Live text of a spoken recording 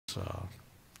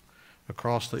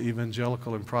across the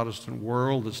evangelical and Protestant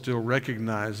world that still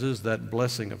recognizes that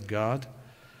blessing of God.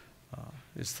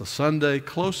 It's the Sunday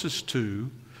closest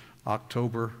to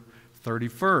October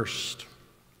 31st.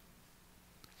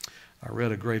 I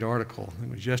read a great article, it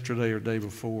was yesterday or day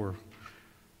before,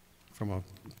 from a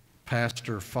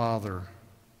pastor father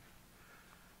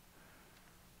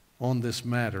on this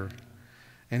matter.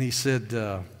 And he said,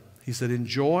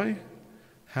 enjoy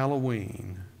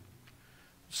Halloween,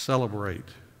 celebrate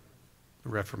the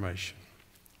Reformation.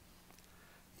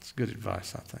 It's good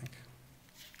advice, I think.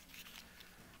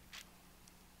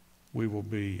 We will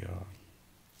be,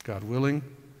 God willing,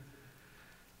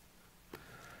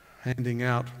 handing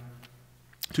out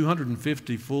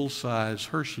 250 full-size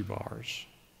Hershey bars.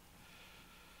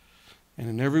 And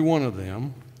in every one of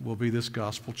them will be this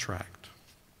gospel tract.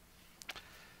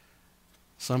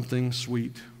 Something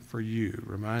sweet for you,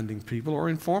 reminding people or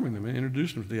informing them and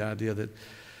introducing them to the idea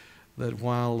that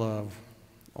while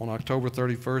on October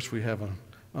 31st we have an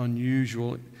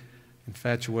unusual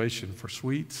infatuation for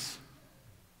sweets,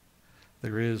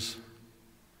 there is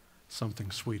something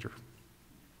sweeter.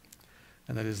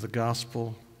 And that is the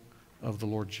gospel of the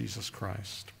Lord Jesus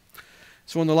Christ.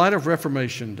 So in the light of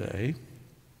Reformation Day,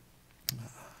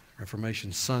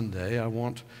 Reformation Sunday, I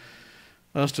want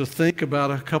us to think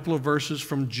about a couple of verses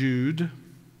from Jude.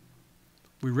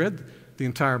 We read the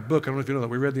entire book. I don't know if you know that.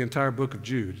 We read the entire book of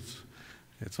Jude.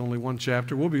 It's only one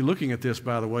chapter. We'll be looking at this,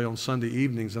 by the way, on Sunday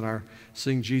evenings in our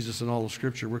Seeing Jesus in All of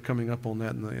Scripture. We're coming up on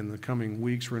that in the coming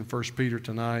weeks. We're in 1 Peter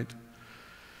tonight.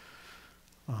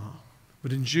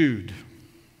 But in Jude,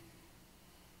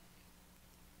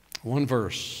 one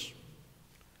verse.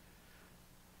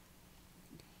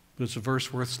 But it's a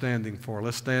verse worth standing for.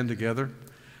 Let's stand together,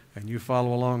 and you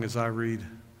follow along as I read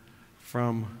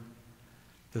from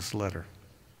this letter.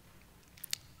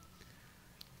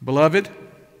 Beloved,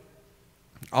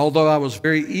 although I was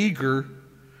very eager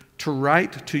to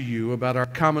write to you about our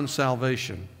common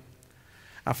salvation,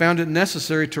 I found it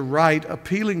necessary to write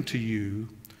appealing to you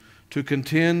to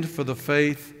contend for the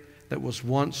faith that was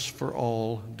once for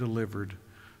all delivered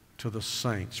to the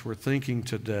saints. We're thinking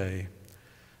today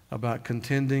about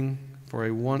contending for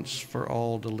a once for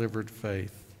all delivered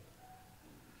faith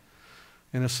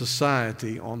in a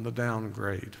society on the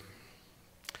downgrade.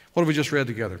 What have we just read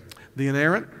together? The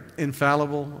inerrant,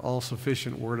 infallible,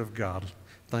 all-sufficient Word of God.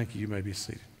 Thank you. You may be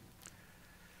seated.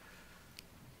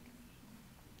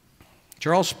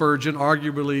 Charles Spurgeon,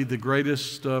 arguably the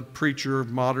greatest preacher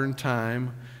of modern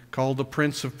time, called the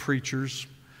Prince of Preachers,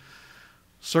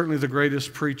 certainly the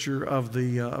greatest preacher of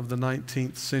the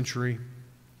 19th century,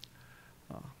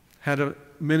 had a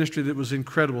ministry that was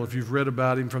incredible. If you've read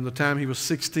about him, from the time he was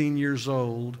 16 years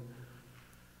old,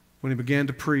 when he began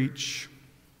to preach,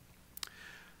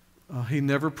 he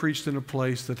never preached in a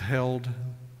place that held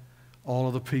all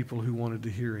of the people who wanted to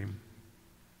hear him.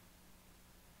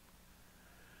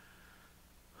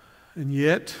 And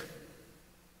yet,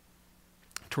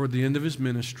 toward the end of his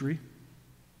ministry,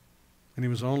 and he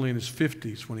was only in his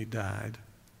 50s when he died,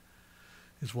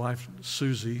 his wife,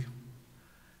 Susie,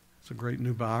 it's a great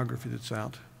new biography that's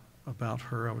out about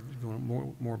her. I would, if you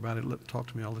want more about it, talk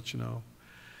to me, I'll let you know.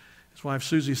 His wife,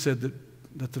 Susie, said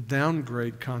that the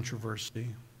downgrade controversy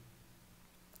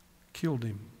killed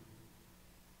him.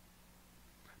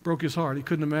 Broke his heart. He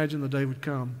couldn't imagine the day would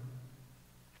come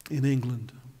in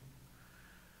England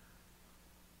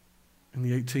in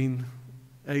the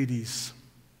 1880s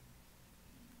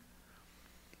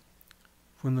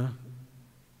when the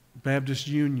Baptist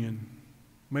Union,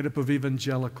 made up of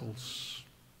evangelicals,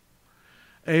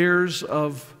 heirs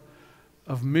of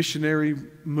missionary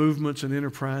movements and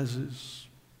enterprises,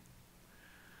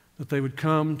 that they would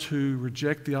come to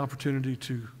reject the opportunity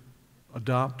to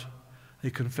adopt a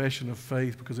confession of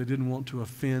faith because they didn't want to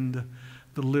offend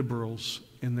the liberals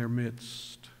in their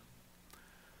midst.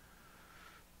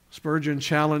 Spurgeon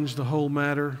challenged the whole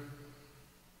matter,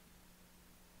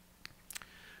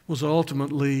 was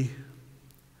ultimately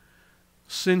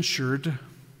censured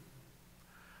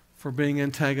for being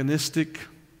antagonistic,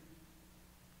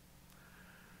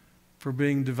 for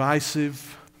being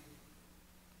divisive,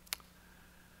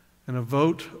 and a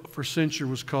vote for censure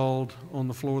was called on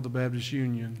the floor of the Baptist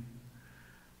Union,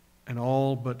 and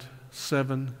all but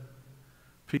 7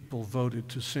 people voted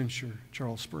to censure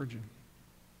Charles Spurgeon.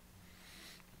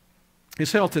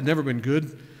 His health had never been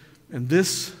good, and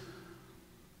this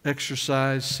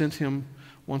exercise sent him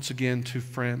once again to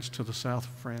France, to the south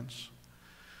of France,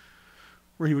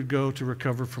 where he would go to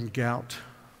recover from gout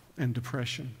and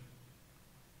depression.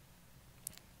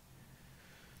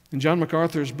 In John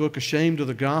MacArthur's book, Ashamed of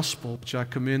the Gospel, which I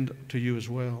commend to you as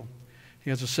well, He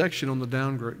has a section on the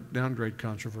downgrade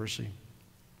controversy.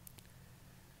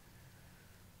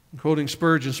 Quoting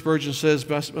Spurgeon, Spurgeon says,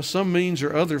 by some means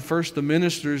or other, first the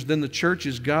ministers, then the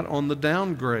churches got on the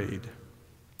downgrade.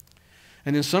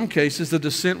 And in some cases, the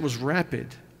descent was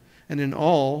rapid, and in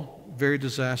all, very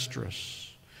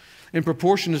disastrous. In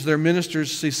proportion as their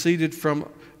ministers seceded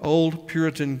from old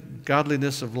Puritan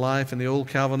godliness of life and the old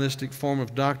Calvinistic form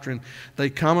of doctrine, they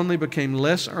commonly became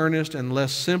less earnest and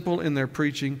less simple in their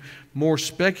preaching, more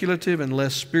speculative and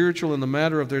less spiritual in the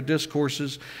matter of their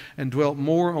discourses, and dwelt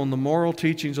more on the moral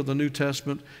teachings of the New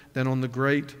Testament than on the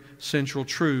great central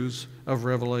truths of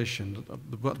Revelation,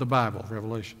 the Bible,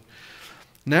 Revelation.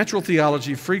 Natural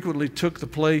theology frequently took the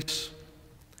place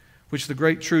which the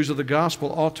great truths of the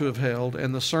gospel ought to have held,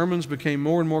 and the sermons became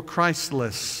more and more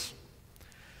Christless.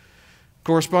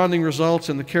 Corresponding results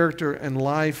in the character and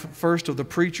life, first of the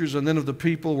preachers and then of the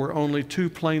people, were only too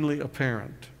plainly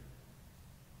apparent.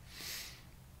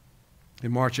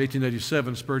 In March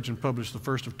 1887, Spurgeon published the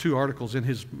first of 2 articles in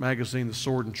his magazine, The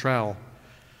Sword and Trowel,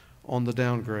 on the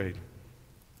downgrade.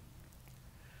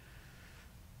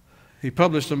 He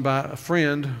published them by a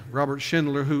friend, Robert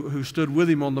Schindler, who stood with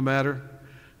him on the matter,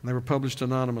 and they were published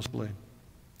anonymously.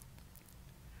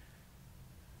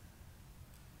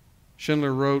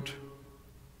 Schindler wrote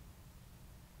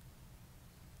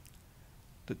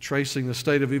that tracing the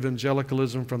state of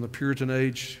evangelicalism from the Puritan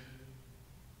age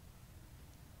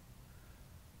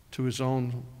to his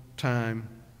own time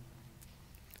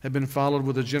had been followed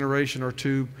with a generation or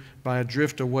two by a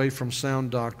drift away from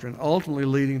sound doctrine, ultimately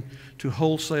leading to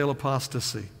wholesale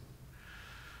apostasy.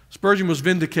 Spurgeon was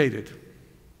vindicated.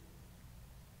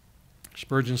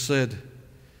 Spurgeon said,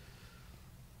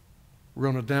 "We're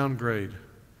on a downgrade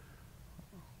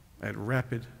at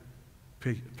rapid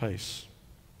pace."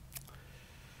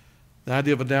 The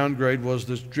idea of a downgrade was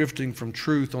this drifting from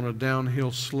truth on a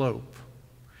downhill slope,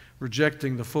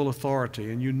 rejecting the full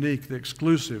authority and unique, the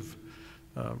exclusive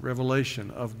revelation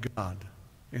of God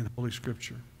in Holy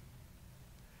Scripture.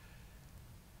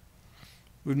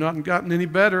 We've not gotten any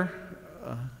better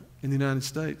in the United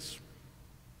States.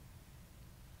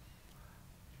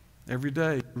 Every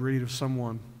day you read of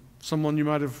someone you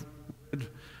might have read,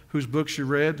 whose books you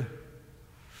read,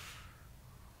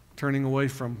 turning away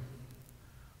from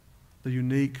the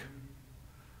unique,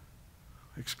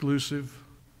 exclusive,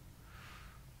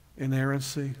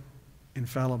 inerrancy,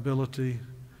 infallibility,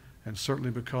 and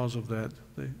certainly because of that,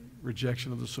 the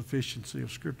rejection of the sufficiency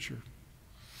of Scripture.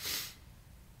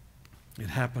 It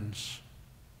happens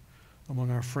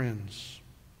among our friends.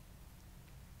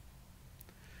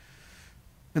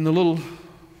 And the little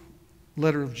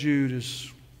letter of Jude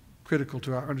is critical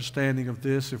to our understanding of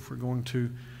this if we're going to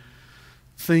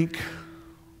think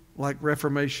like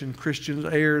Reformation Christians,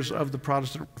 heirs of the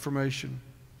Protestant Reformation.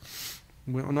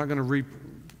 I'm not going to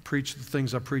preach the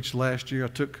things I preached last year. I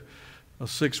took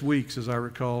 6 weeks, as I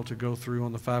recall, to go through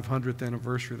on the 500th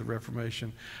anniversary of the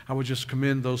Reformation. I would just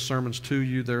commend those sermons to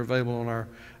you. They're available on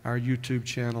our YouTube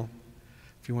channel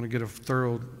if you want to get a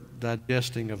thorough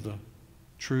digesting of the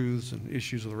truths and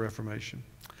issues of the Reformation.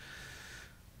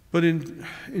 But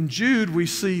in Jude, we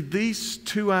see these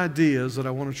 2 ideas that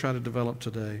I want to try to develop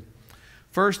today.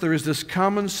 First, there is this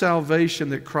common salvation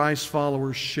that Christ's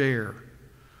followers share.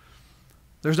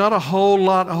 There's not a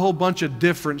whole bunch of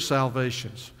different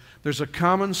salvations. There's a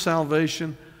common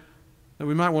salvation that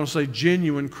we might want to say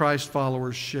genuine Christ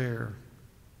followers share.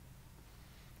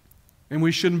 And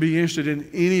we shouldn't be interested in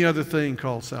any other thing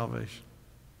called salvation.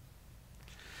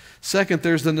 Second,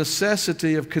 there's the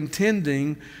necessity of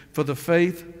contending for the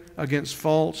faith against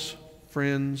false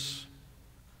friends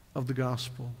of the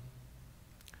gospel.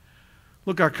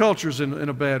 Look, our culture's in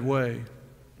a bad way.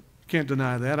 Can't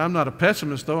deny that. I'm not a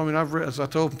pessimist, though. I mean, I've read, as I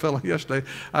told a fellow yesterday,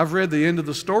 I've read the end of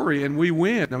the story, and we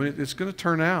win. I mean, it's going to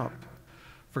turn out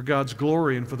for God's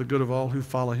glory and for the good of all who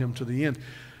follow Him to the end.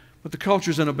 But the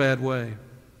culture's in a bad way.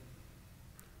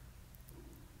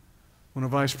 When a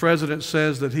vice president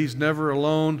says that he's never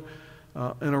alone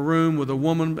in a room with a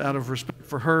woman out of respect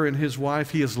for her and his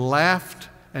wife, he is laughed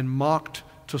and mocked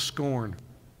to scorn.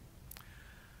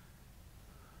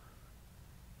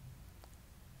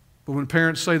 But when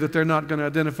parents say that they're not going to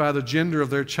identify the gender of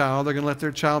their child, they're going to let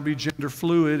their child be gender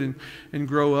fluid and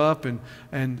grow up,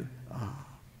 and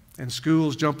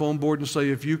schools jump on board and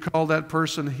say, if you call that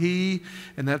person he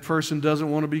and that person doesn't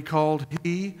want to be called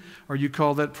he, or you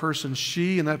call that person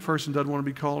she and that person doesn't want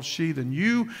to be called she, then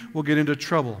you will get into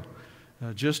trouble.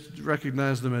 Just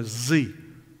recognize them as Z.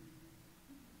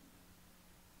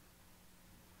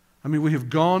 I mean, we have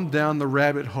gone down the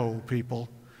rabbit hole, people.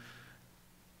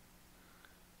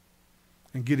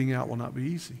 And getting out will not be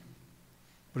easy.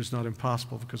 but it's not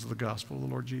impossible because of the gospel of the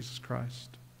Lord Jesus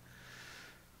Christ.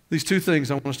 These two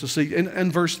things I want us to see.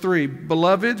 In verse 3,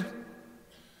 Beloved,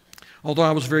 although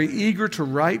I was very eager to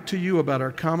write to you about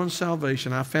our common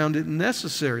salvation, I found it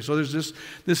necessary. So there's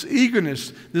this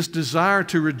eagerness, this desire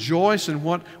to rejoice in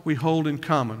what we hold in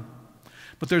common.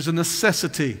 But there's a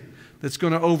necessity that's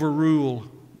going to overrule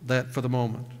that for the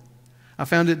moment. I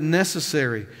found it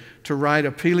necessary to write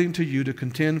appealing to you to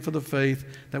contend for the faith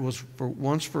that was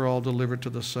once for all delivered to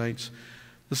the saints.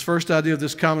 This first idea of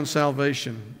this common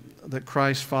salvation that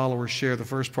Christ's followers share, the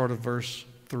first part of verse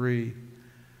 3.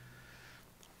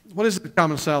 What is the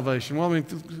common salvation? Well, I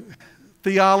mean,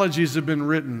 theologies have been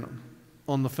written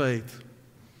on the faith.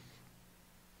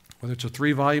 Whether it's a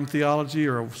 3-volume theology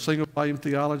or a single-volume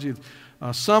theology,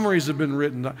 summaries have been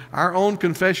written. Our own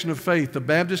Confession of Faith, the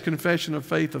Baptist Confession of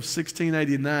Faith of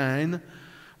 1689,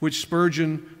 which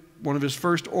Spurgeon, one of his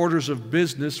first orders of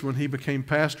business when he became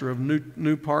pastor of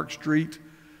New Park Street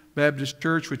Baptist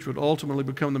Church, which would ultimately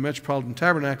become the Metropolitan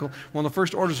Tabernacle, one of the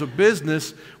first orders of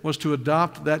business was to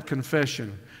adopt that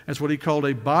confession as what he called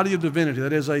a body of divinity.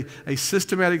 That is a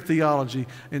systematic theology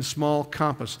in small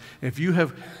compass. If you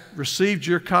have received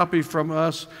your copy from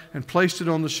us and placed it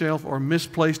on the shelf or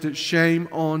misplaced it, shame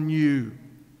on you.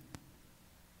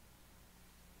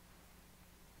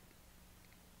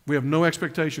 We have no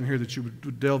expectation here that you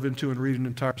would delve into and read an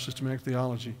entire systematic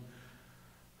theology.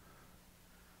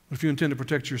 But if you intend to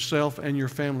protect yourself and your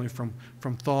family from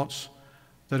thoughts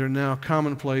that are now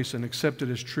commonplace and accepted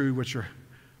as true, which are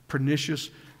pernicious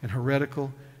and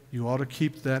heretical, you ought to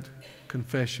keep that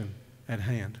confession at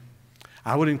hand.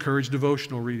 I would encourage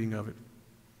devotional reading of it.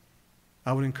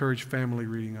 I would encourage family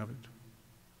reading of it.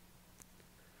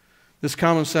 This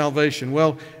common salvation,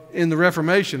 well, in the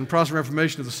Reformation, Protestant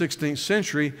Reformation of the 16th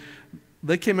century,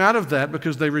 they came out of that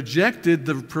because they rejected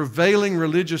the prevailing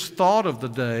religious thought of the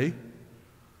day,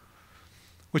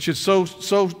 which had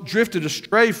so drifted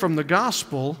astray from the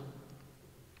gospel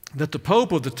that the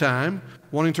Pope of the time,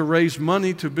 wanting to raise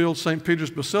money to build St. Peter's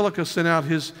Basilica, sent out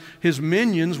his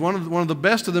minions, one of the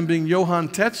best of them being Johann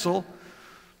Tetzel,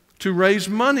 to raise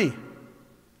money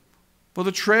for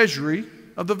the treasury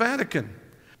of the Vatican.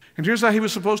 And here's how he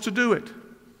was supposed to do it.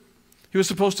 He was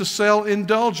supposed to sell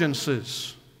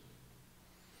indulgences.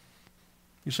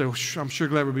 You say, well, I'm sure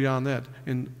glad we're beyond that.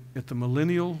 At the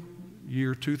millennial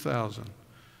year 2000,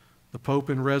 the Pope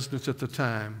in residence at the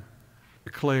time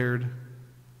declared,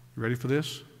 you ready for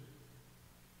this?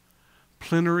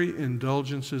 Plenary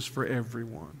indulgences for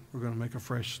everyone. We're going to make a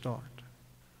fresh start.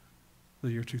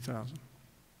 The year 2000.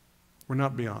 We're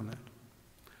not beyond that.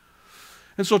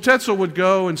 And so Tetzel would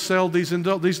go and sell these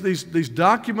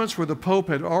documents where the Pope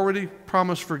had already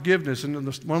promised forgiveness. And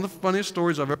one of the funniest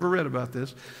stories I've ever read about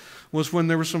this was when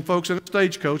there were some folks in a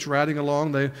stagecoach riding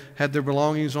along. They had their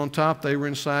belongings on top. They were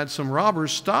inside. Some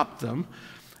robbers stopped them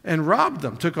and robbed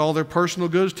them, took all their personal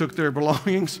goods, took their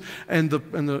belongings. And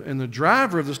the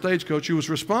driver of the stagecoach, who was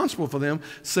responsible for them,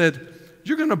 said,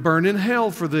 "You're going to burn in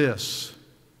hell for this."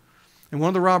 And one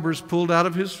of the robbers pulled out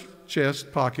of his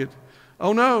chest pocket,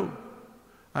 "Oh no,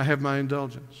 I have my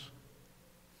indulgence."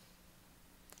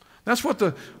 That's what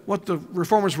the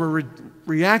Reformers were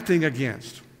reacting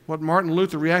against. What Martin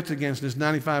Luther reacted against in his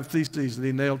 95 Theses that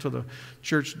he nailed to the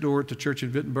church door at the church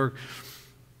in Wittenberg.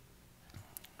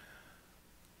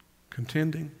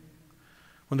 Contending.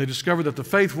 When they discovered that the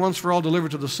faith once for all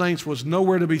delivered to the saints was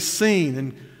nowhere to be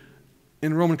seen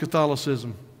in Roman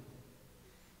Catholicism,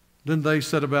 then they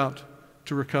set about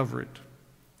to recover it.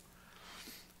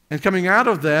 And coming out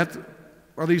of that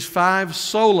are these 5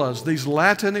 solas, these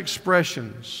Latin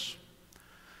expressions.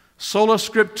 Sola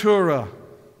Scriptura.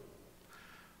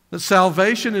 That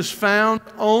salvation is found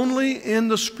only in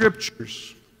the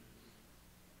Scriptures.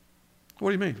 What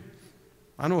do you mean?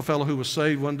 I know a fellow who was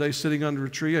saved one day sitting under a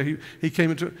tree. He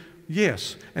came into,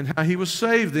 yes, and how he was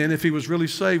saved then, if he was really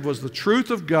saved, was the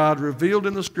truth of God revealed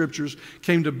in the Scriptures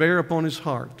came to bear upon his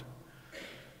heart.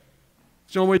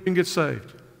 It's the only way you can get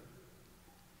saved.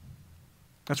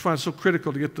 That's why it's so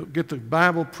critical to get the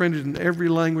Bible printed in every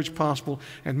language possible,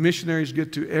 and missionaries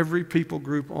get to every people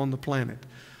group on the planet.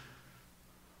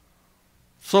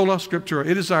 Sola Scriptura.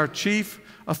 It is our chief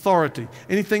authority.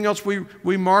 Anything else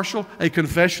we marshal, a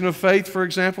confession of faith, for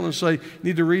example, and say, you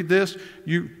need to read this,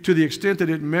 to the extent that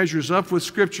it measures up with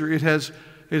Scripture, it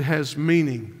has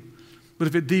meaning. But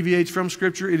if it deviates from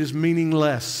Scripture, it is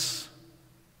meaningless.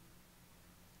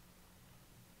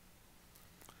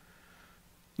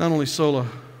 Not only sola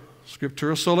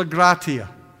Scriptura, sola gratia.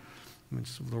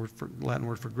 It's the Latin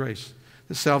word for grace.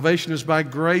 The salvation is by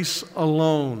grace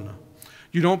alone.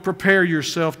 You don't prepare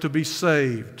yourself to be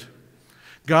saved.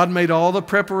 God made all the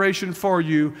preparation for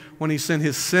you when He sent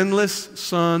His sinless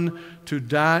Son to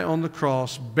die on the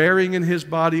cross, bearing in His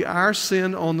body our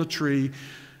sin on the tree,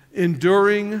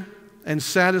 enduring and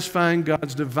satisfying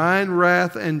God's divine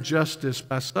wrath and justice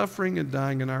by suffering and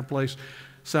dying in our place.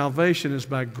 Salvation is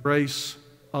by grace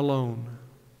alone.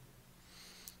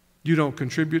 You don't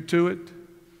contribute to it.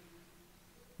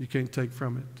 You can't take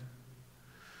from it.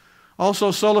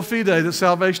 Also, sola fide, that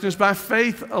salvation is by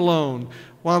faith alone.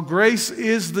 While grace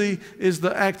is the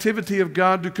activity of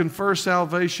God to confer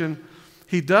salvation,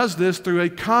 He does this through a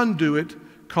conduit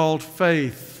called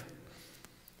faith.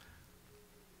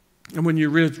 And when you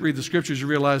read the Scriptures, you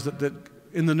realize that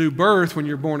in the new birth, when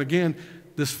you're born again,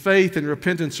 this faith and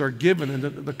repentance are given, and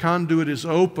the conduit is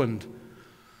opened.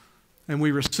 And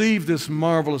we receive this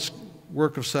marvelous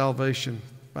work of salvation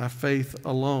by faith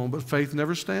alone. But faith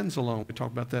never stands alone. We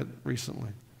talked about that recently.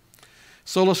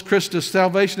 Solus Christus,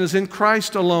 salvation is in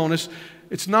Christ alone.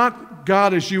 It's not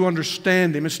God as you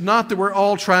understand Him. It's not that we're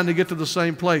all trying to get to the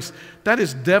same place. That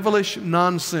is devilish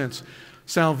nonsense.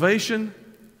 Salvation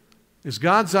is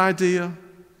God's idea,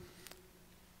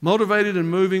 motivated and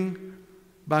moving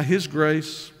by His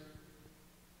grace,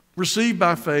 received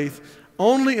by faith,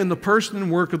 only in the person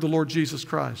and work of the Lord Jesus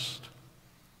Christ.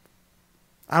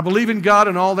 I believe in God,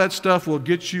 and all that stuff will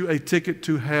get you a ticket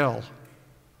to hell.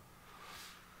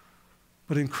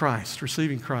 But in Christ,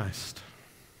 receiving Christ,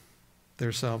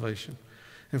 there's salvation.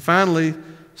 And finally,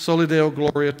 Soli Deo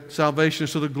Gloria, salvation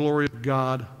is to the glory of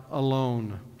God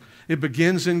alone. It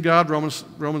begins in God. Romans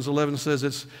 11 says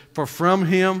it's for from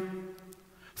Him,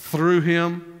 through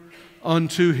Him,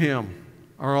 unto Him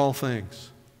are all things.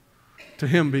 To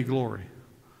Him be glory.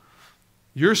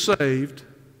 You're saved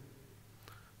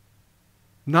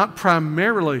not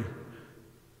primarily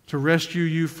to rescue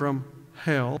you from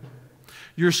hell.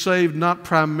 You're saved not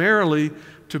primarily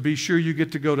to be sure you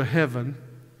get to go to heaven.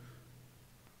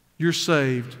 You're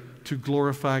saved to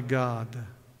glorify God.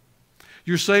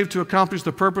 You're saved to accomplish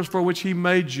the purpose for which He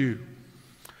made you.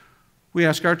 We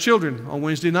ask our children on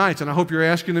Wednesday nights, and I hope you're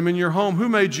asking them in your home, who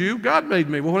made you? God made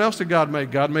me. Well, what else did God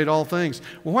make? God made all things.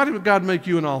 Well, why did God make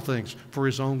you in all things? For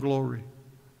His own glory.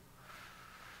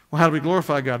 Well, how do we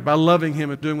glorify God? By loving Him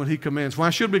and doing what He commands. Why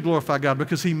should we glorify God?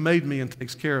 Because He made me and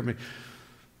takes care of me.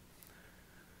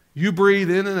 You breathe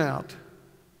in and out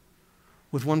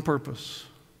with one purpose,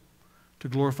 to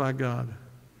glorify God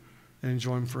and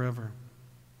enjoy Him forever.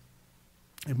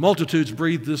 And multitudes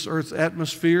breathe this earth's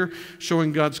atmosphere,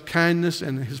 showing God's kindness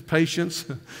and His patience,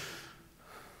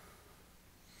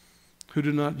 who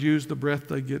do not use the breath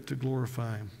they get to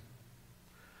glorify Him.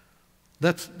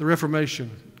 That's the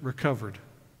Reformation recovered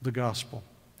the gospel.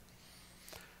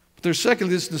 But there's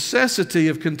secondly this necessity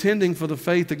of contending for the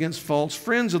faith against false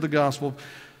friends of the gospel.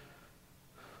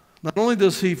 Not only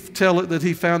does he tell it that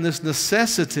he found this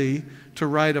necessity to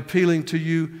write appealing to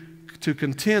you to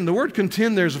contend. The word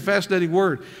contend there is a fascinating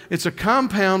word. It's a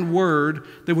compound word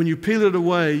that when you peel it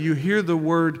away, you hear the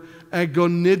word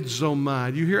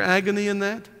agonizomai. You hear agony in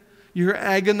that? You hear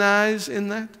agonize in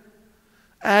that?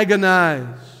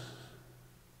 Agonize.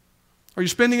 Are you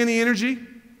spending any energy?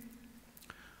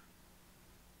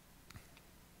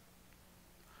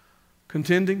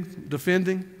 Contending,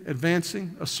 defending,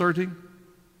 advancing, asserting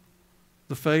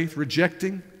the faith,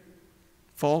 rejecting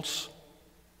false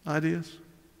ideas.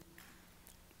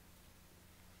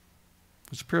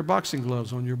 There's a pair of boxing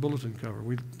gloves on your bulletin cover.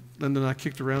 Linda and I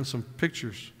kicked around some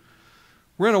pictures.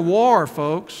 We're in a war,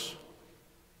 folks.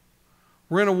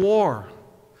 We're in a war.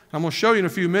 I'm going to show you in a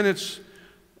few minutes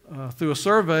through a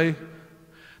survey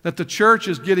that the church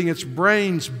is getting its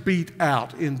brains beat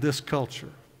out in this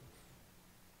culture.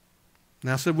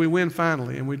 Now, I said we win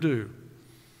finally, and we do.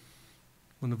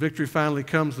 When the victory finally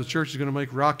comes, the church is going to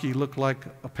make Rocky look like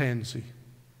a pansy.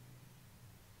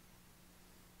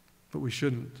 But we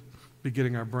shouldn't be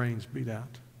getting our brains beat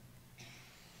out.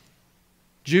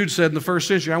 Jude said in the first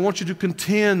century, I want you to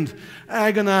contend,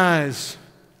 agonize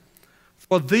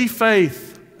for the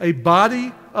faith, a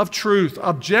body of truth,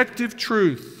 objective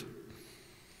truth,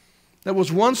 that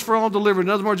was once for all delivered. In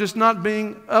other words, it's not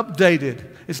being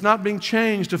updated. It's not being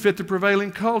changed to fit the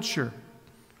prevailing culture.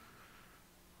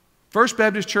 First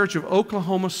Baptist Church of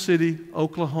Oklahoma City,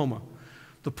 Oklahoma,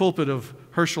 the pulpit of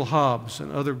Herschel Hobbs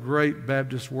and other great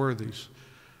Baptist worthies,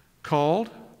 called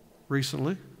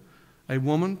recently a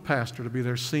woman pastor to be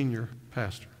their senior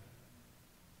pastor.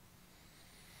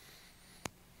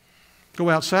 Go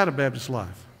outside of Baptist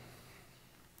life.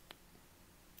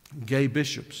 Gay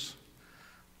bishops,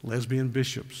 lesbian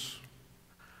bishops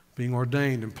being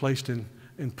ordained and placed in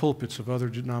pulpits of other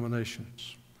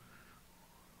denominations.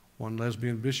 One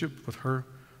lesbian bishop with her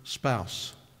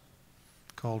spouse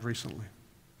called recently.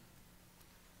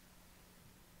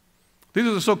 These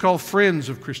are the so-called friends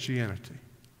of Christianity.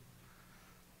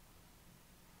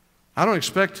 I don't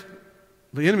expect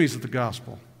the enemies of the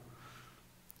gospel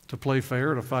to play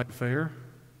fair, to fight fair,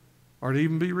 or to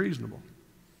even be reasonable.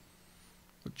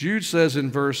 But Jude says in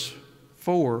verse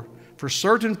 4, "For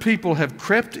certain people have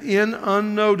crept in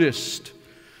unnoticed,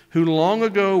 who long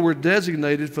ago were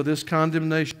designated for this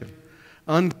condemnation,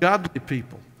 ungodly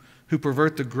people who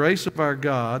pervert the grace of our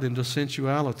God into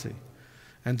sensuality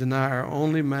and deny our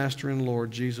only Master and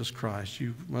Lord, Jesus Christ."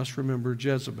 You must remember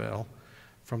Jezebel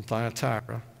from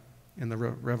Thyatira in the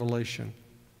Revelation,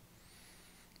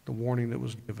 the warning that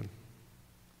was given.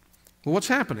 Well, what's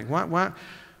happening? Why?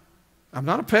 I'm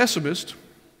not a pessimist.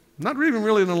 I'm not even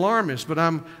really an alarmist, but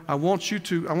I want you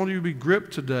to be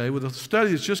gripped today with a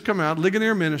study that's just come out.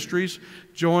 Ligonier Ministries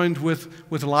joined with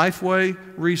Lifeway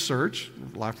Research.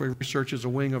 Lifeway Research is a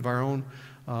wing of our own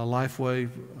Lifeway,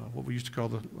 what we used to call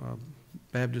the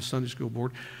Baptist Sunday School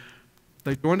Board.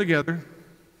 They joined together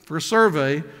for a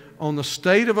survey on the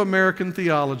state of American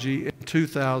theology in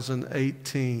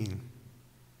 2018.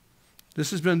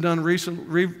 This has been done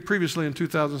previously in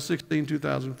 2016,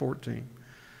 2014.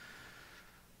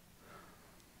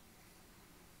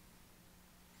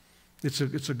 It's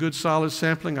a good, solid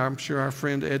sampling. I'm sure our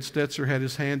friend Ed Stetzer had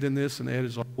his hand in this, and Ed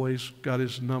has always got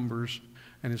his numbers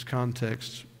and his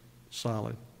context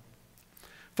solid.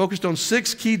 Focused on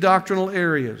 6 key doctrinal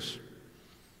areas.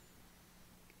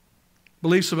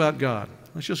 Beliefs about God.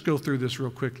 Let's just go through this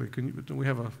real quickly. Do we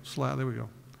have a slide? There we go.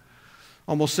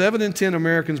 Almost 7 in 10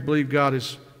 Americans believe God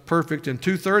is perfect, and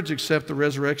 2/3 accept the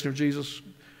resurrection of Jesus.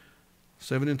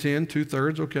 7 in 10,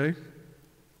 2/3, okay.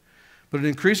 But an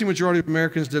increasing majority of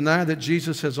Americans deny that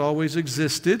Jesus has always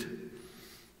existed,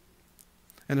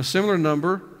 and a similar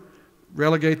number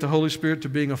relegate the Holy Spirit to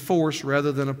being a force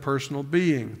rather than a personal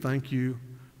being. Thank you,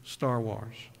 Star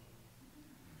Wars.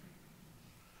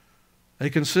 A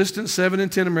consistent 7 in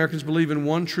 10 Americans believe in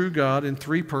one true God in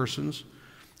 3 persons.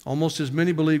 Almost as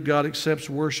many believe God accepts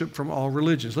worship from all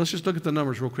religions. Let's just look at the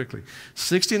numbers real quickly.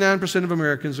 69% of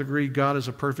Americans agree God is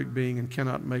a perfect being and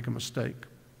cannot make a mistake.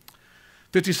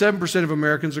 57% of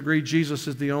Americans agree Jesus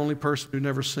is the only person who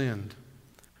never sinned.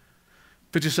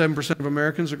 57% of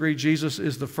Americans agree Jesus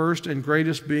is the first and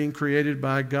greatest being created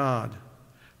by God.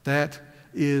 That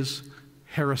is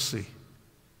heresy.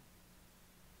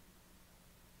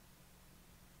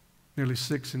 Nearly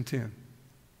 6 in 10.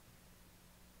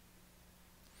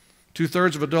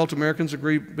 2/3 of adult Americans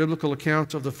agree biblical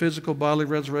accounts of the physical bodily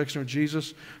resurrection of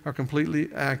Jesus are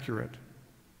completely accurate.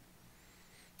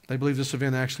 They believe this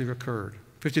event actually occurred.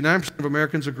 59% of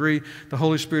Americans agree the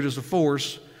Holy Spirit is a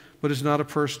force, but is not a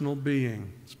personal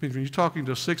being. When you're talking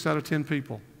to 6 out of 10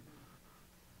 people,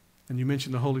 and you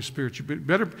mention the Holy Spirit, you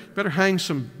better hang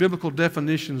some biblical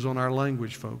definitions on our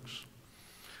language, folks.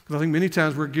 Because I think many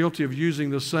times we're guilty of using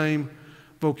the same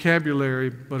vocabulary,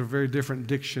 but a very different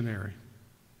dictionary.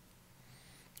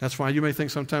 That's why you may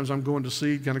think sometimes I'm going to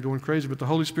seed, kind of going crazy, but the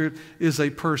Holy Spirit is a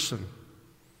person.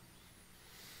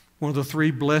 One of the 3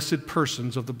 blessed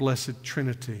persons of the Blessed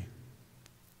Trinity.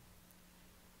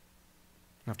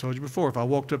 I've told you before, if I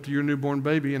walked up to your newborn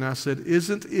baby and I said,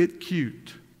 "Isn't it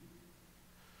cute?"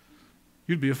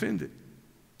 you'd be offended.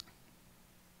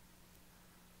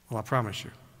 Well, I promise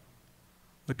you,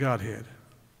 the Godhead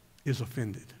is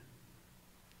offended.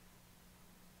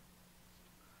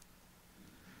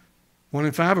 1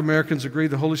 in 5 Americans agree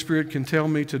the Holy Spirit can tell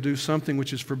me to do something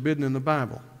which is forbidden in the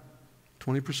Bible.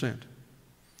 20%.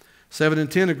 7 in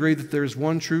 10 agree that there is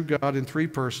one true God in 3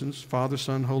 persons, Father,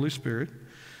 Son, Holy Spirit.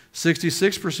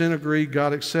 66% agree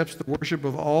God accepts the worship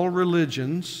of all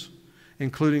religions,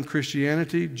 including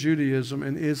Christianity, Judaism,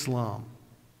 and Islam.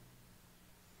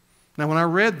 Now, when I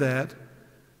read that,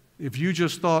 if you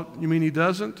just thought, you mean he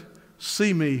doesn't?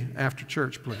 See me after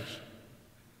church, please.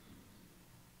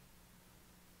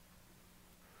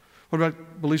 What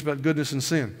about beliefs about goodness and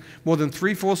sin? More than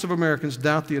 3/4 of Americans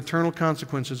doubt the eternal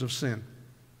consequences of sin.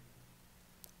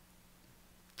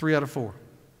 3 out of 4.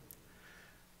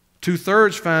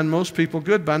 2/3 find most people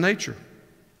good by nature.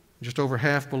 Just over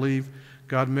half believe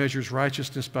God measures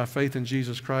righteousness by faith in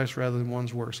Jesus Christ rather than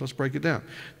one's works. Let's break it down.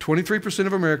 23%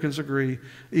 of Americans agree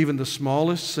even the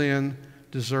smallest sin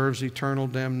deserves eternal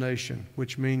damnation,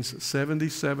 which means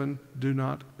 77 do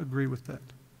not agree with that.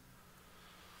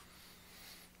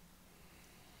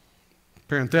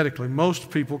 Parenthetically, most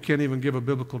people can't even give a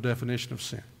biblical definition of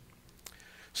sin.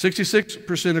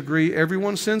 66% agree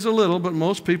everyone sins a little, but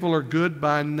most people are good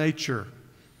by nature.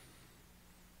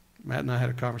 Matt and I had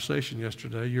a conversation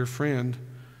yesterday. Your friend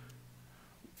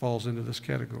falls into this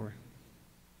category.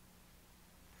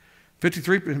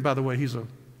 53%, and by the way, the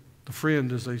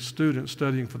friend is a student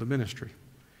studying for the ministry.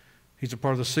 He's a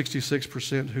part of the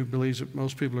 66% who believes that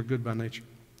most people are good by nature.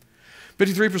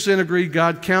 53% agree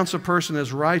God counts a person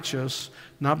as righteous,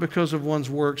 not because of one's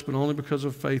works, but only because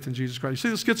of faith in Jesus Christ.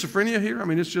 You see the schizophrenia here? I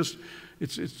mean, it's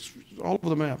all over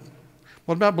the map.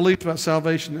 What about beliefs about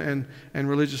salvation and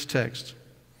religious texts?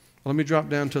 Well, let me drop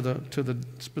down to the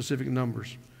specific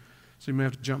numbers. So you may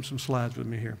have to jump some slides with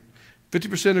me here.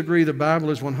 50% agree the Bible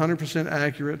is 100%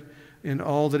 accurate in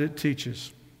all that it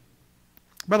teaches.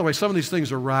 By the way, some of these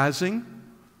things are rising.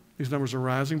 These numbers are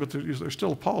rising, but they're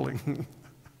still appalling.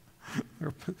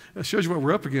 It shows you what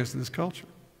we're up against in this culture.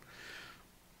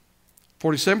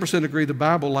 47% agree the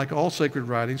Bible, like all sacred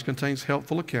writings, contains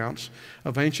helpful accounts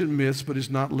of ancient myths, but is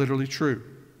not literally true.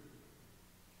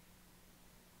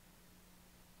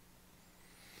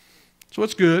 So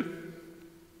it's good.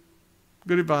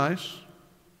 Good advice.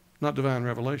 Not divine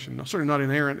revelation. No, certainly not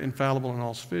inerrant, infallible, and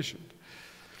all-sufficient.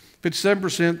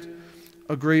 57%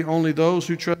 agree only those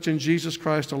who trust in Jesus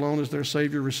Christ alone as their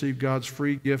Savior receive God's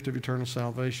free gift of eternal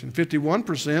salvation.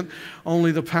 51%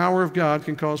 only the power of God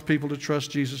can cause people to trust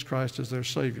Jesus Christ as their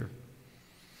Savior.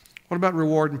 What about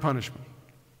reward and punishment?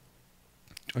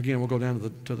 Again, we'll go down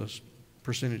to the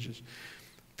percentages.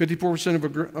 54%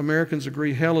 of Americans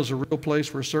agree hell is a real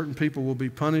place where certain people will be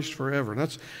punished forever.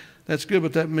 That's good,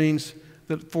 but that means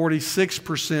that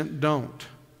 46% don't.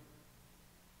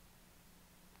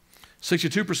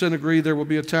 62% agree there will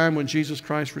be a time when Jesus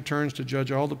Christ returns to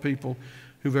judge all the people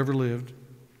who've ever lived.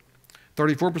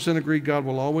 34% agree God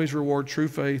will always reward true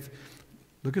faith.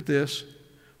 Look at this.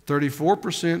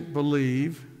 34%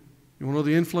 believe, you want to know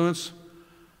the influence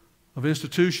of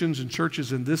institutions and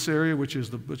churches in this area, which is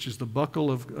the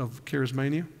buckle of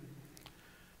charismania?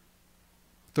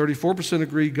 34%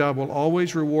 agree God will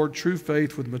always reward true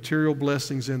faith with material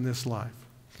blessings in this life.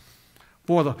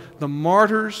 Boy, the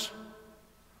martyrs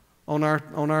on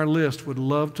our list would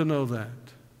love to know that.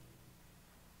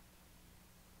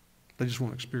 They just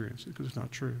won't experience it because it's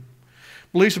not true.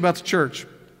 Beliefs about the church.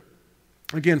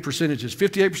 Again, percentages.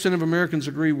 58% of Americans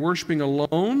agree worshiping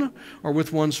alone or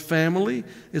with one's family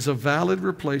is a valid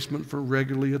replacement for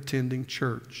regularly attending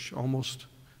church. Almost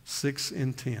 6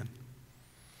 in 10.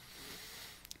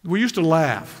 We used to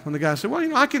laugh when the guy said,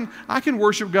 well, I can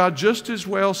worship God just as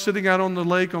well sitting out on the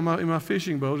lake in my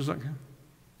fishing boat. It's like,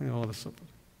 all this stuff.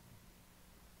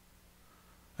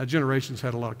 That generation's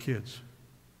had a lot of kids.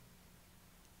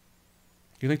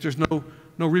 You think there's no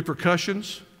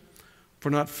repercussions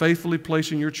for not faithfully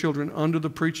placing your children under the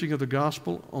preaching of the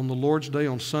gospel on the Lord's Day,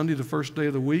 on Sunday, the first day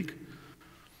of the week?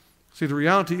 See, the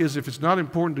reality is if it's not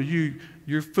important to you,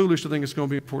 you're foolish to think it's going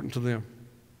to be important to them.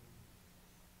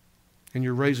 And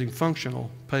you're raising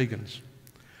functional pagans.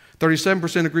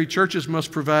 37% agree churches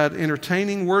must provide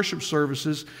entertaining worship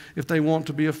services if they want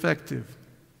to be effective.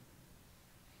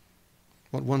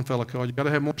 What one fellow called, you got to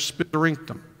have more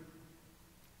spirinctum.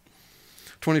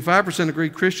 25% agree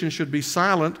Christians should be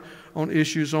silent on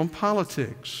issues on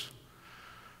politics.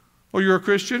 Oh, you're a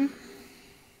Christian?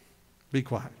 Be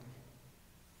quiet.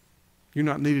 You're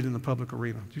not needed in the public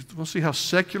arena. You want to see how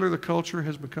secular the culture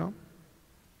has become?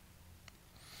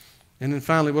 And then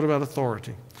finally, what about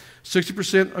authority?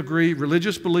 60% agree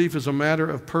religious belief is a matter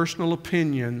of personal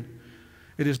opinion.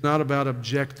 It is not about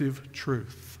objective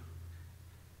truth.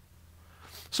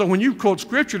 So when you quote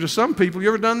Scripture to some people, you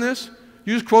ever done this?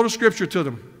 You just quote a Scripture to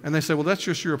them, and they say, well, that's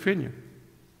just your opinion.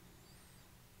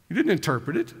 You didn't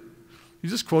interpret it. You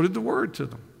just quoted the Word to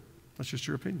them. That's just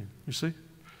your opinion, you see?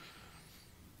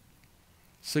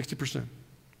 60%.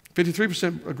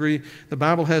 53% agree the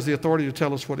Bible has the authority to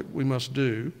tell us what we must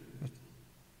do,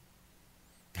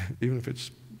 even if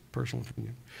it's personal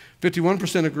opinion.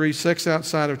 51% agree sex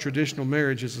outside of traditional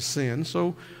marriage is a sin.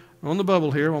 So on the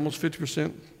bubble here, almost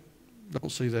 50% don't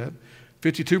see that.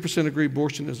 52% agree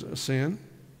abortion is a sin.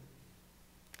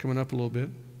 Coming up a little bit.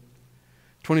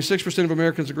 26% of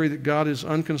Americans agree that God is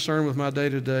unconcerned with my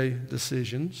day-to-day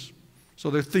decisions. So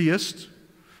they're theists.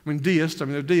 They're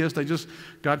deists.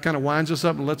 God kind of winds us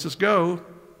up and lets us go.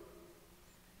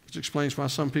 Which explains why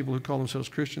some people who call themselves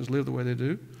Christians live the way they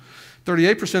do.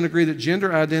 38% agree that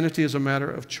gender identity is a matter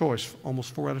of choice.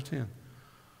 Almost 4 out of 10.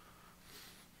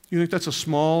 You think that's a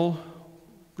small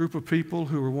group of people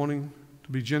who are wanting to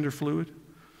be gender fluid?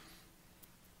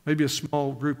 Maybe a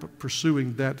small group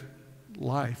pursuing that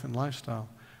life and lifestyle,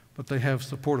 but they have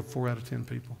support of 4 out of 10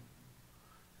 people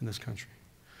in this country.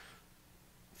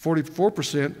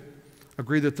 44%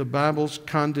 agree that the Bible's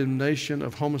condemnation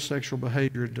of homosexual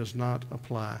behavior does not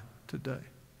apply today.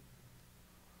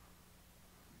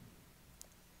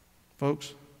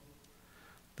 Folks,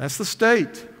 that's the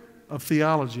state of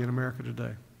theology in America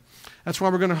today. That's why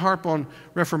we're going to harp on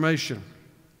Reformation.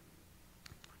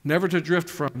 never to drift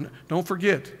from. Don't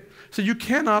forget. So you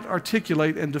cannot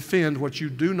articulate and defend what you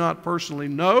do not personally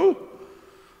know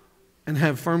and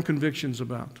have firm convictions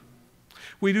about.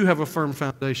 We do have a firm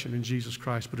foundation in Jesus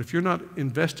Christ, but if you're not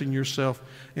investing yourself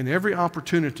in every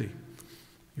opportunity,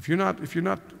 if you're not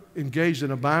engaged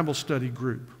in a Bible study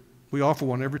group, we offer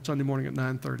one every Sunday morning at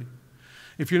 9:30.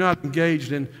 If you're not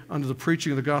engaged in under the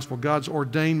preaching of the gospel, God's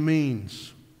ordained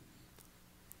means,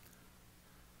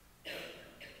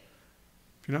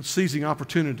 if you're not seizing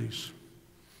opportunities,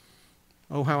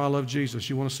 oh, how I love Jesus.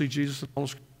 You want to see Jesus in all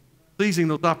Scripture? Seizing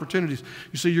those opportunities.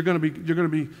 You see, you're going to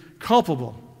be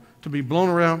culpable to be blown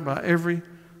around by every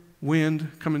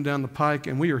wind coming down the pike.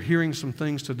 And we are hearing some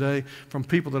things today from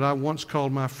people that I once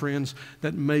called my friends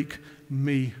that make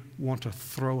me want to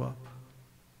throw up.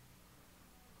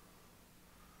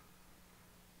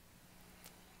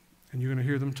 And you're going to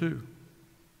hear them too.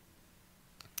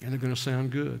 And they're going to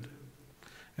sound good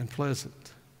and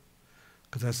pleasant,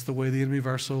 because that's the way the enemy of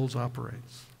our souls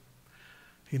operates.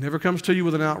 He never comes to you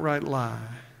with an outright lie.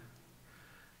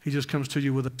 He just comes to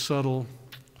you with a subtle,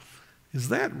 is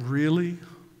that really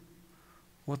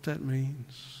what that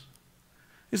means?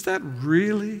 Is that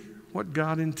really what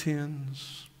God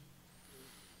intends?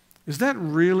 Is that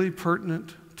really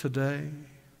pertinent today?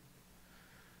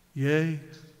 Yea,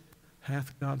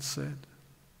 hath God said.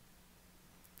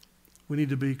 We need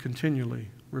to be continually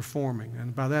reforming.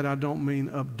 And by that I don't mean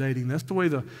updating. That's the way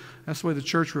the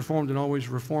church reformed and always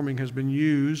reforming has been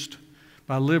used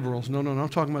by liberals. No, I'm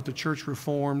talking about the church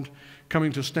reformed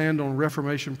coming to stand on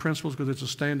Reformation principles, because it's a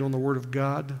stand on the Word of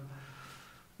God.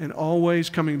 And always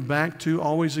coming back to,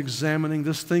 always examining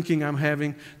this thinking I'm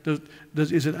having.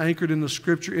 Is it anchored in the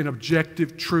Scripture in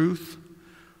objective truth?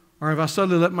 Or have I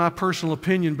suddenly let my personal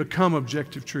opinion become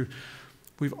objective truth?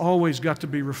 We've always got to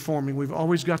be reforming. We've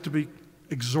always got to be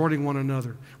exhorting one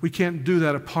another. We can't do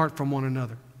that apart from one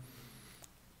another.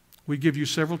 We give you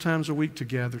several times a week to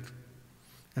gather,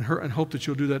 and hope that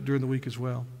you'll do that during the week as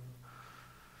well.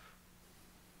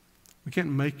 We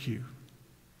can't make you,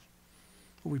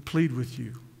 but we plead with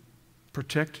you.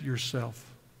 Protect yourself.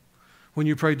 When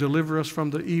you pray, deliver us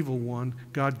from the evil one,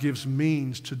 God gives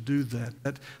means to do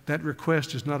that. That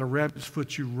request is not a rabbit's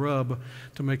foot you rub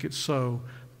to make it so.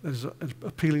 That is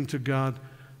appealing to God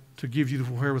to give you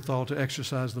the wherewithal to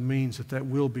exercise the means that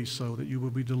will be so, that you will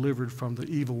be delivered from the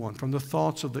evil one, from the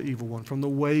thoughts of the evil one, from the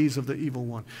ways of the evil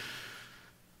one.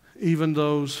 Even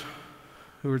those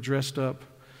who are dressed up,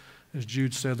 as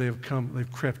Jude said,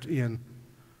 they've crept in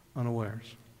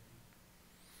unawares.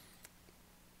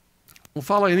 Don't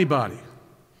follow anybody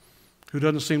who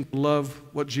doesn't seem to love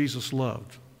what Jesus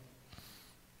loved.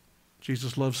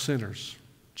 Jesus loved sinners.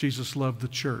 Jesus loved the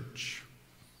church.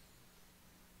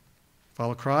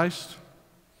 Follow Christ.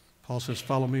 Paul says,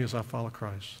 follow me as I follow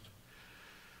Christ.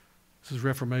 This is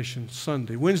Reformation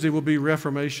Sunday. Wednesday will be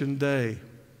Reformation Day.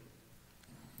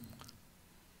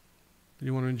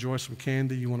 You want to enjoy some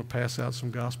candy? You want to pass out some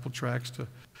gospel tracts to,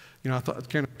 I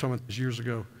talking about this years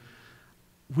ago.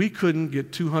 We couldn't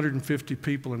get 250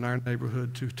 people in our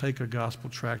neighborhood to take a gospel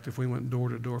tract if we went door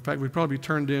to door. In fact, we'd probably be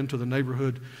turned in to the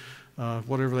neighborhood,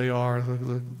 whatever they are,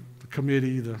 the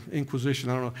committee, the Inquisition,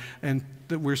 I don't know, and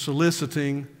that we're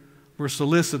soliciting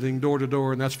door to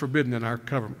door, and that's forbidden in our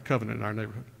covenant in our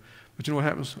neighborhood. But you know what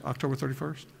happens October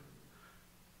 31st?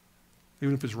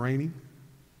 Even if it's raining,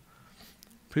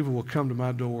 people will come to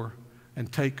my door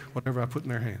and take whatever I put in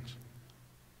their hands.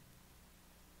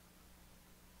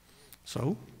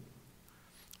 So,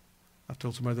 I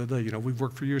told somebody the other day, we've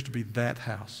worked for years to be that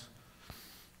house.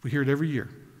 We hear it every year.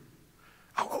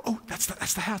 Oh, that's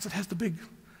the house that has the big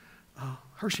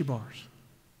Hershey bars.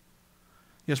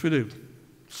 Yes, we do.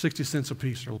 60 cents a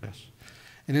piece or less.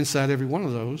 And inside every one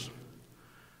of those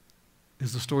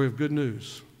is the story of good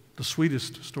news, the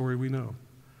sweetest story we know,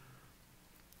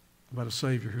 about a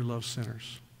Savior who loves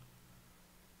sinners,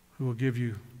 who will give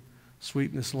you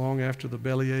sweetness long after the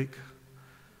bellyache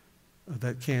of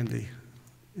that candy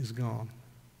is gone.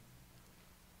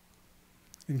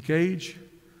 Engage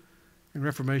in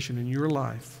Reformation in your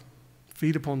life.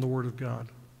 Feed upon the Word of God.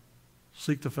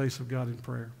 Seek the face of God in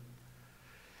prayer.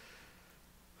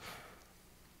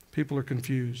 People are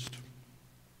confused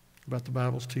about the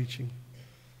Bible's teaching.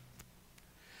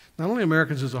 Not only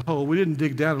Americans as a whole, we didn't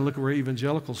dig down and look at where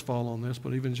evangelicals fall on this,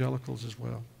 but evangelicals as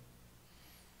well.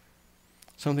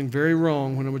 Something very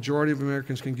wrong when a majority of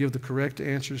Americans can give the correct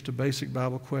answers to basic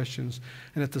Bible questions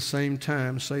and at the same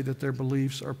time say that their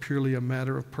beliefs are purely a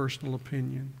matter of personal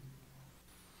opinion.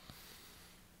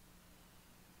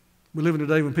 We live in a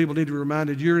day when people need to be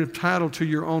reminded you're entitled to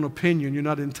your own opinion. You're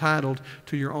not entitled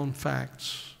to your own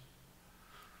facts.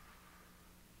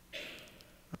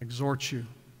 I exhort you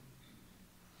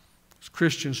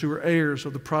Christians who are heirs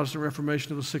of the Protestant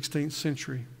Reformation of the 16th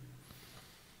century,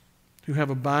 who have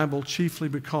a Bible chiefly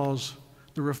because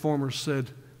the Reformers said,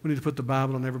 we need to put the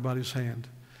Bible in everybody's hand.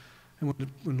 And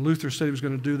when Luther said he was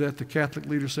going to do that, the Catholic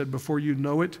leader said, before you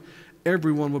know it,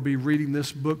 everyone will be reading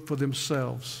this book for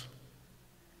themselves.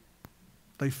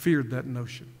 They feared that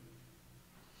notion.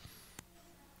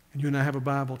 And you and I have a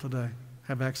Bible today,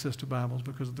 have access to Bibles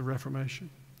because of the Reformation.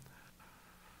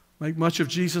 Make much of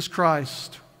Jesus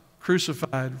Christ,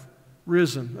 crucified,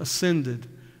 risen, ascended,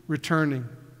 returning.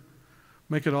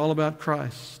 Make it all about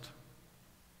Christ.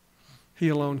 He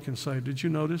alone can save. Did you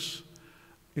notice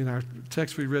in our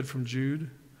text we read from Jude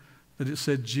that it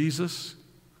said Jesus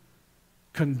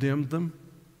condemned them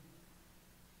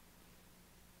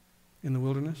in the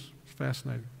wilderness? It's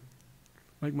fascinating.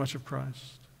 Make much of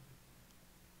Christ.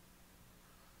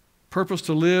 Purpose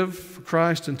to live for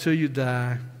Christ until you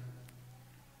die.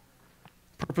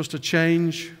 Purpose to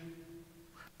change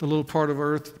the little part of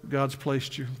earth God's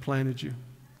placed you, planted you.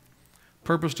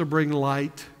 Purpose to bring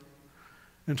light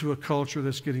into a culture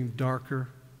that's getting darker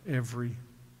every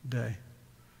day.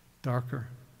 Darker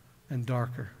and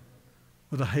darker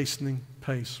with a hastening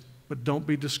pace. But don't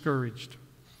be discouraged.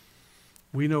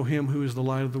 We know Him who is the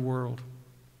light of the world,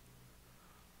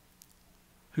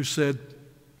 who said,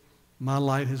 my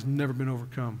light has never been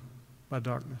overcome by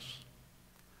darkness.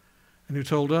 And who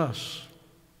told us,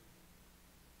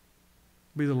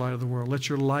 be the light of the world. Let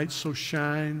your light so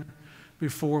shine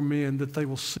before men that they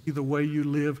will see the way you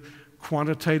live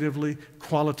quantitatively,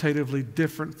 qualitatively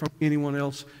different from anyone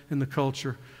else in the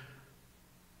culture.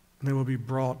 And they will be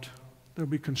brought, they'll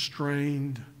be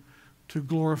constrained to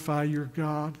glorify your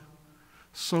God.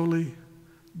 Soli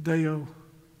Deo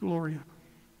Gloria.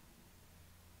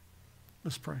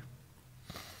 Let's pray.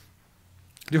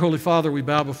 Dear Holy Father, we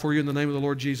bow before you in the name of the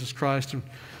Lord Jesus Christ, and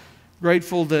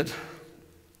grateful that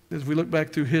as we look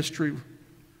back through history,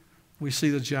 we see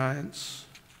the giants,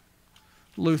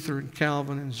 Luther and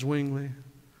Calvin and Zwingli,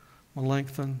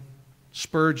 Melanchthon,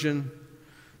 Spurgeon,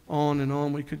 on and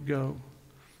on we could go,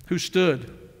 who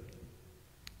stood.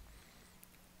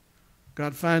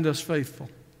 God, find us faithful,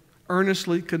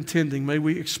 earnestly contending. May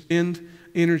we expend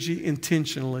energy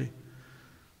intentionally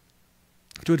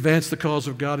to advance the cause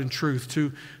of God in truth,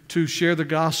 to share the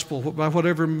gospel by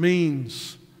whatever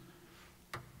means,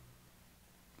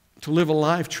 to live a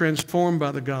life transformed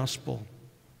by the gospel,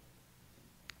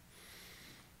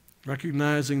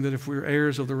 recognizing that if we're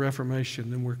heirs of the Reformation,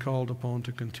 then we're called upon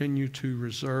to continue to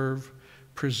reserve,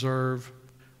 preserve,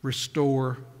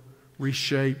 restore,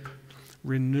 reshape,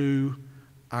 renew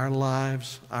our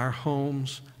lives, our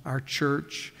homes, our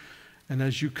church, and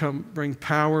as you come bring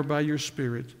power by your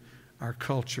Spirit, our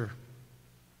culture.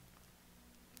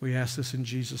 We ask this in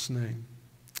Jesus' name.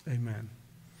 Amen.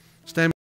 Stand